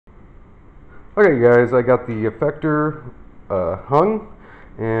Okay guys, I got the effector hung,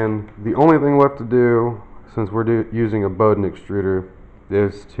 and the only thing left to do, since we're using a Bowden extruder,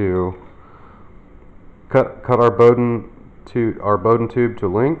 is to cut our Bowden tube to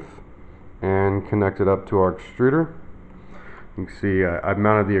length and connect it up to our extruder. You can see I've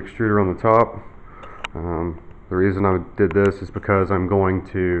mounted the extruder on the top. The reason I did this is because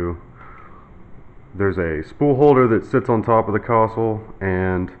there's a spool holder that sits on top of the Kossel,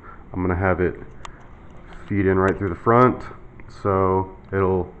 and I'm going to have it feed in right through the front, so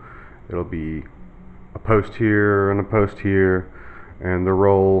it'll be a post here and a post here, and the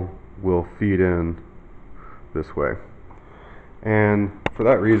roll will feed in this way. And for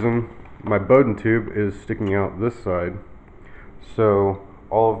that reason, my Bowden tube is sticking out this side, so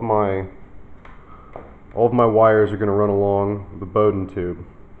all of my wires are going to run along the Bowden tube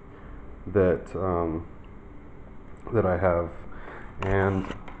that I have,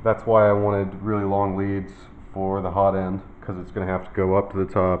 and that's why I wanted really long leads for the hot end, because it's going to have to go up to the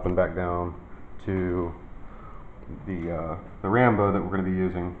top and back down to the Rambo that we're going to be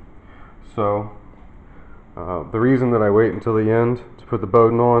using. So the reason that I wait until the end to put the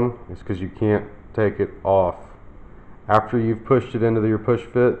Bowden on is because you can't take it off after you've pushed it into your push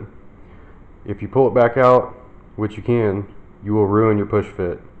fit. If you pull it back out, which you can, you will ruin your push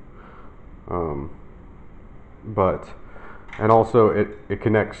fit. And also it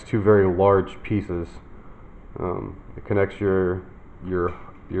connects two very large pieces. It connects your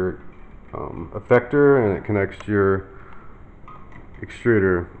effector, and it connects your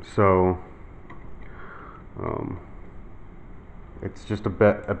extruder. So it's just a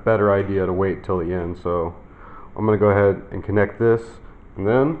better idea to wait till the end. So I'm going to go ahead and connect this, and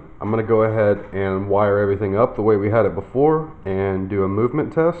then I'm going to go ahead and wire everything up the way we had it before and do a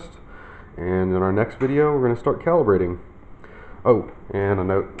movement test. And in our next video, we're going to start calibrating. Oh, and a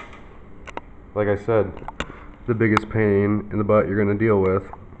note. Like I said, the biggest pain in the butt you're going to deal with,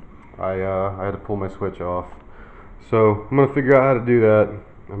 I had to pull my switch off. So I'm going to figure out how to do that.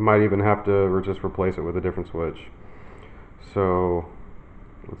 I might even have to just replace it with a different switch. So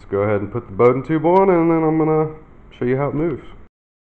let's go ahead and put the Bowden tube on, and then I'm going to show you how it moves.